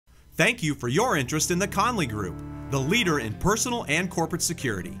Thank you for your interest in the Conley Group, the leader in personal and corporate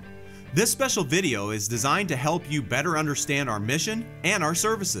security. This special video is designed to help you better understand our mission and our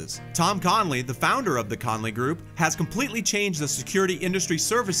services. Tom Conley, the founder of the Conley Group, has completely changed the security industry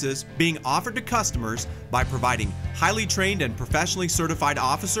services being offered to customers by providing highly trained and professionally certified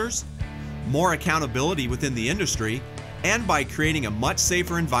officers, more accountability within the industry, and by creating a much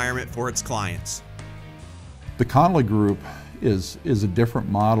safer environment for its clients. The Conley Group is a different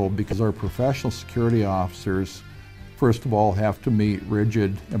model because our professional security officers, first of all, have to meet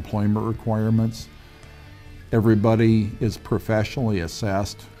rigid employment requirements. Everybody is professionally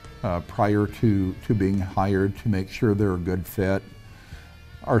assessed prior to being hired to make sure they're a good fit.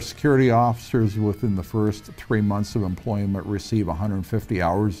 Our security officers within the first 3 months of employment receive 150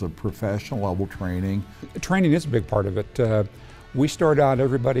 hours of professional level training. Training is a big part of it. We start out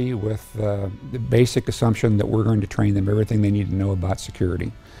everybody with the basic assumption that we're going to train them everything they need to know about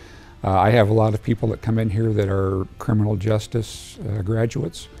security. I have a lot of people that come in here that are criminal justice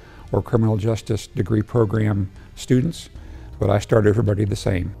graduates or criminal justice degree program students, but I start everybody the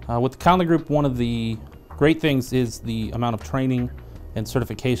same. With the Conley Group, one of the great things is the amount of training and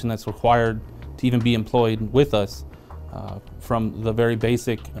certification that's required to even be employed with us. From the very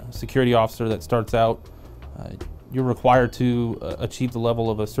basic security officer that starts out, you're required to achieve the level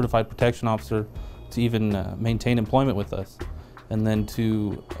of a certified protection officer to even maintain employment with us. And then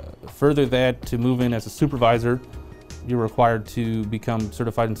to further that, to move in as a supervisor, you're required to become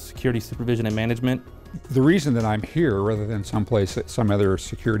certified in security supervision and management. The reason that I'm here rather than someplace, some other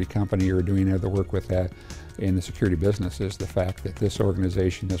security company or doing other work with that in the security business is the fact that this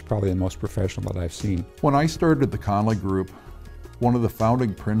organization is probably the most professional that I've seen. When I started the Conley Group, one of the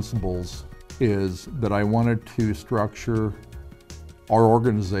founding principles is that I wanted to structure our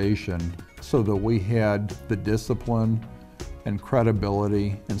organization so that we had the discipline and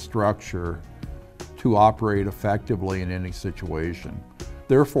credibility and structure to operate effectively in any situation.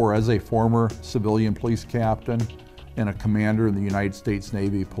 Therefore, as a former civilian police captain and a commander in the United States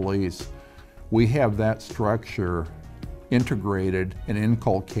Navy Police, we have that structure integrated and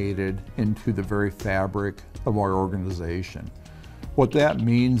inculcated into the very fabric of our organization. What that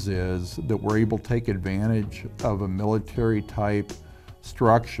means is that we're able to take advantage of a military type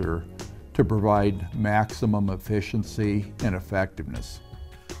structure to provide maximum efficiency and effectiveness.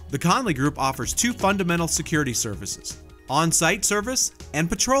 The Conley Group offers two fundamental security services: on-site service and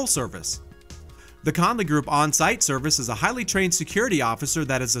patrol service. The Conley Group on-site service is a highly trained security officer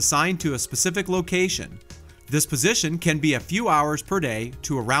that is assigned to a specific location. This position can be a few hours per day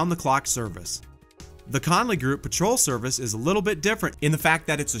to around-the-clock service. The Conley Group patrol service is a little bit different in the fact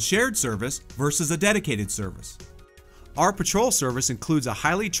that it's a shared service versus a dedicated service. Our patrol service includes a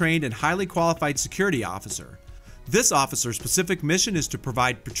highly trained and highly qualified security officer. This officer's specific mission is to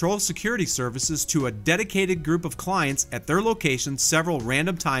provide patrol security services to a dedicated group of clients at their location several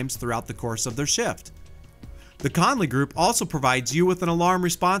random times throughout the course of their shift. The Conley Group also provides you with an alarm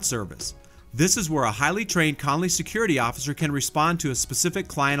response service. This is where a highly trained Conley security officer can respond to a specific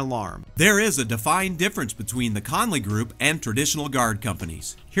client alarm. There is a defined difference between the Conley Group and traditional guard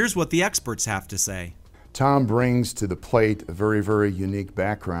companies. Here's what the experts have to say. Tom brings to the plate a very, very unique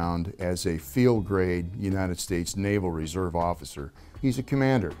background as a field grade United States Naval Reserve officer. He's a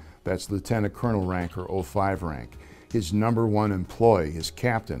commander. That's Lieutenant Colonel rank or 05 rank. His #1 employee, his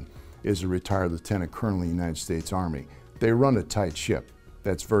captain, is a retired Lieutenant Colonel in the United States Army. They run a tight ship.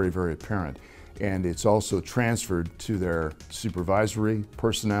 That's very, very apparent. And it's also transferred to their supervisory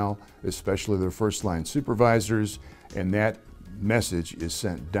personnel, especially their first line supervisors, and that message is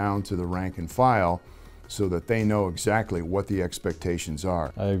sent down to the rank and file so that they know exactly what the expectations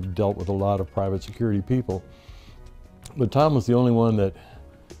are. I've dealt with a lot of private security people, but Tom was the only one that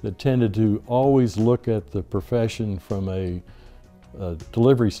tended to always look at the profession from a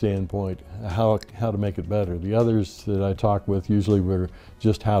delivery standpoint, how to make it better. The others that I talked with usually were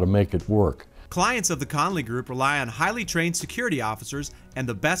just how to make it work. Clients of the Conley Group rely on highly trained security officers and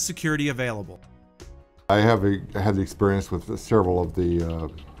the best security available. I have had the experience with several of the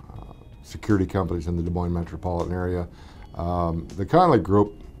security companies in the Des Moines metropolitan area. The Conley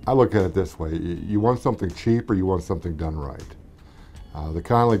Group, I look at it this way: you want something cheap or you want something done right. The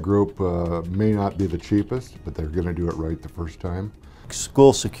Conley Group may not be the cheapest, but they're going to do it right the first time.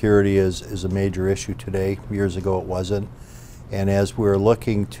 School security is a major issue today. Years ago it wasn't. And as we're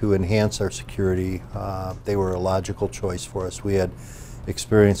looking to enhance our security, they were a logical choice for us. We had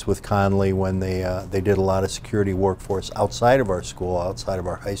experience with Conley when they did a lot of security work for us outside of our school, outside of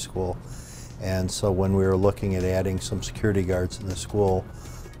our high school. And so when we were looking at adding some security guards in the school,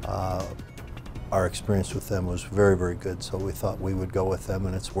 our experience with them was very, very good, so we thought we would go with them,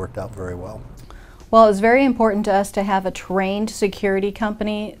 and it's worked out very well. Well, it's very important to us to have a trained security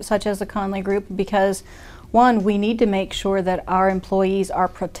company such as the Conley Group because, one, we need to make sure that our employees are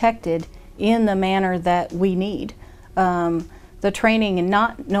protected in the manner that we need. The training and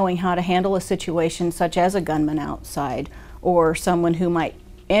not knowing how to handle a situation such as a gunman outside or someone who might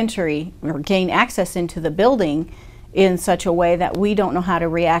enter or gain access into the building in such a way that we don't know how to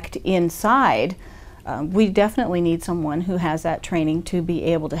react inside. We definitely need someone who has that training to be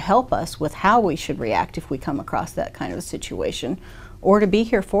able to help us with how we should react if we come across that kind of a situation, or to be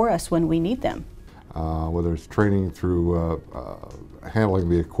here for us when we need them. Whether it's training through handling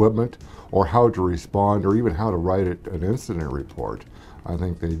the equipment or how to respond or even how to write an incident report. I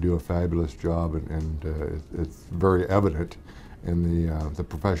think they do a fabulous job, and it's very evident in the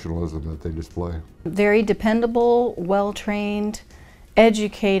professionalism that they display. Very dependable, well-trained,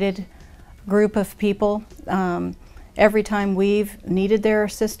 educated group of people. Every time we've needed their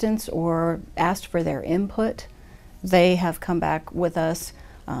assistance or asked for their input, they have come back with us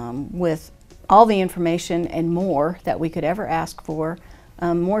with all the information and more that we could ever ask for,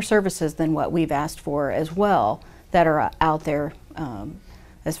 more services than what we've asked for as well that are out there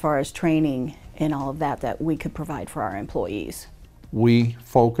as far as training and all of that we could provide for our employees. We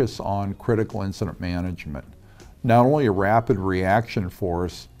focus on critical incident management, not only a rapid reaction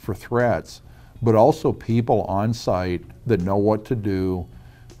force for threats, but also people on site that know what to do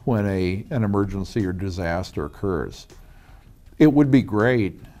when an emergency or disaster occurs. It would be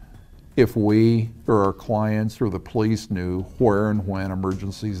great if we or our clients or the police knew where and when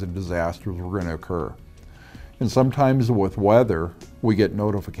emergencies and disasters were going to occur. And sometimes with weather, we get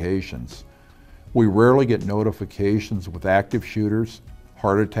notifications. We rarely get notifications with active shooters,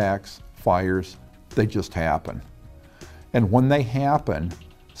 heart attacks, fires. They just happen. And when they happen,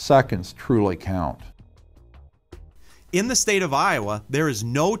 seconds truly count. In the state of Iowa, there is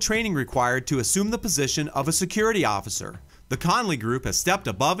no training required to assume the position of a security officer. The Conley Group has stepped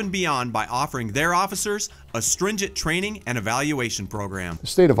above and beyond by offering their officers a stringent training and evaluation program. The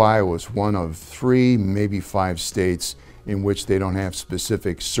state of Iowa is one of 3, maybe 5 states in which they don't have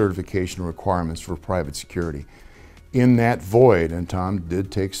specific certification requirements for private security. In that void, and Tom did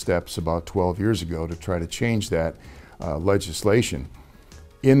take steps about 12 years ago to try to change that legislation,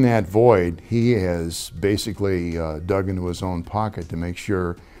 in that void he has basically dug into his own pocket to make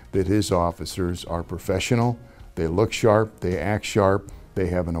sure that his officers are professional, they look sharp, they act sharp, they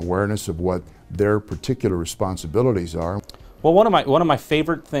have an awareness of what their particular responsibilities are. Well, one of my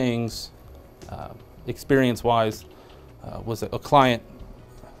favorite things, experience-wise, was a client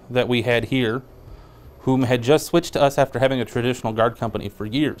that we had here whom had just switched to us after having a traditional guard company for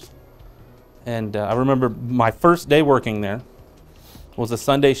years. And I remember my first day working there was a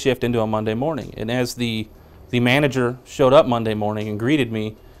Sunday shift into a Monday morning. And as the manager showed up Monday morning and greeted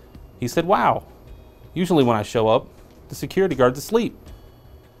me, he said, "Wow, usually when I show up, the security guard's asleep."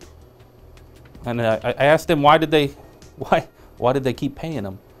 And I asked him, why did they keep paying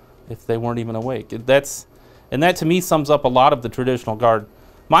him if they weren't even awake? And that to me sums up a lot of the traditional guard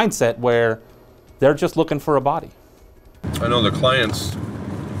mindset, where they're just looking for a body. I know the clients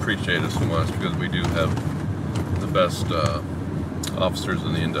appreciate us so much because we do have the best officers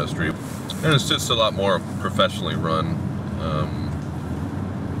in the industry, and it's just a lot more professionally run.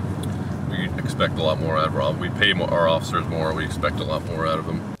 We expect a lot more out of them. We pay our officers more. We expect a lot more out of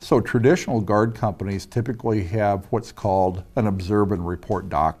them. So traditional guard companies typically have what's called an observe and report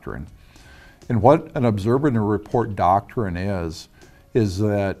doctrine. And what an observe and report doctrine is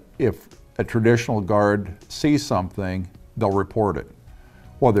that if a traditional guard sees something, they'll report it.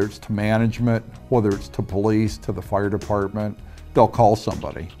 Whether it's to management, whether it's to police, to the fire department, they'll call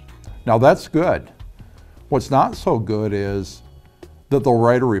somebody. Now that's good. What's not so good is that they'll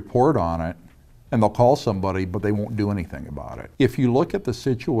write a report on it and they'll call somebody, but they won't do anything about it. If you look at the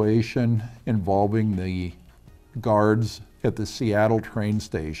situation involving the guards at the Seattle train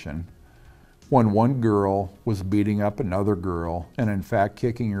station, when one girl was beating up another girl and in fact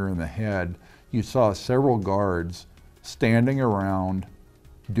kicking her in the head, you saw several guards standing around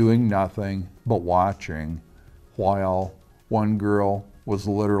doing nothing but watching while one girl was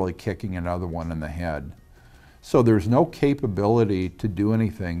literally kicking another one in the head. So there's no capability to do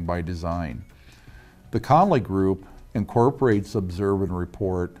anything by design. The Conley Group incorporates observe and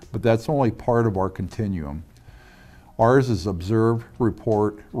report, but that's only part of our continuum. Ours is observe,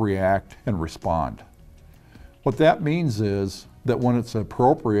 report, react, and respond. What that means is that when it's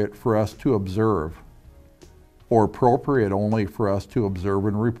appropriate for us to observe, or appropriate only for us to observe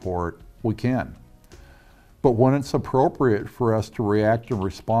and report, we can. But when it's appropriate for us to react and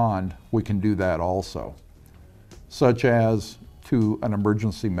respond, we can do that also, such as to an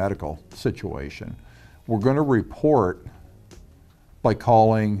emergency medical situation. We're going to report by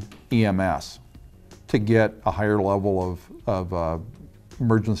calling EMS to get a higher level of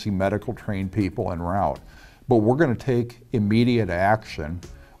emergency medical trained people en route. But we're going to take immediate action.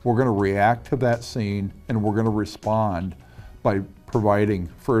 We're going to react to that scene, and we're going to respond by providing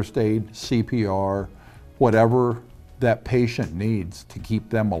first aid, CPR, whatever that patient needs to keep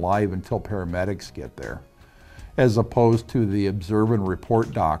them alive until paramedics get there, as opposed to the observe and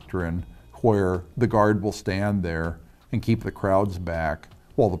report doctrine where the guard will stand there and keep the crowds back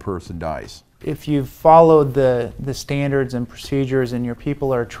while the person dies. If you've followed the standards and procedures and your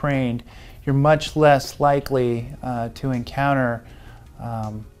people are trained, you're much less likely to encounter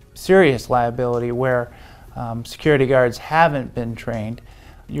serious liability where security guards haven't been trained.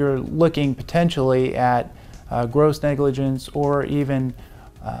 You're looking potentially at gross negligence or even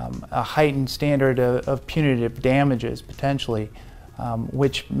a heightened standard of punitive damages potentially,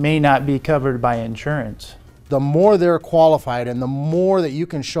 which may not be covered by insurance. The more they're qualified and the more that you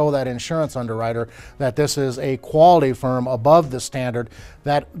can show that insurance underwriter that this is a quality firm above the standard,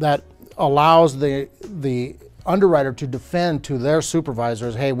 that allows the underwriter to defend to their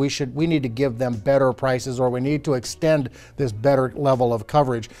supervisors, hey, we need to give them better prices, or we need to extend this better level of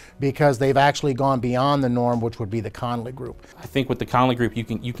coverage because they've actually gone beyond the norm, which would be the Conley Group. I think with the Conley Group, you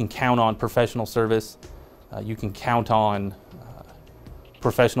can count on professional service, you can count on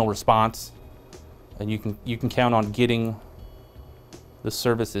professional response, and you can count on getting the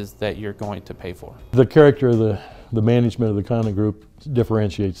services that you're going to pay for. The character of the management of the Conley Group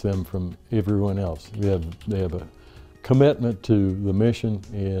differentiates them from everyone else. They have a commitment to the mission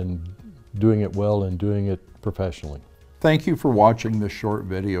and doing it well and doing it professionally. Thank you for watching this short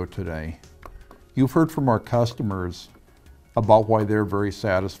video today. You've heard from our customers about why they're very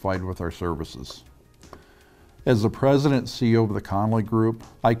satisfied with our services. As the President and CEO of the Conley Group,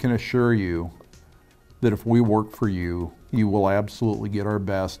 I can assure you that if we work for you, you will absolutely get our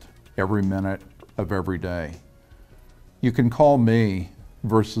best every minute of every day. You can call me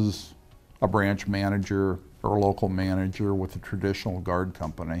versus a branch manager or a local manager with a traditional guard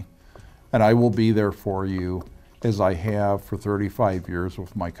company, and I will be there for you as I have for 35 years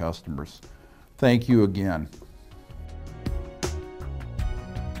with my customers. Thank you again.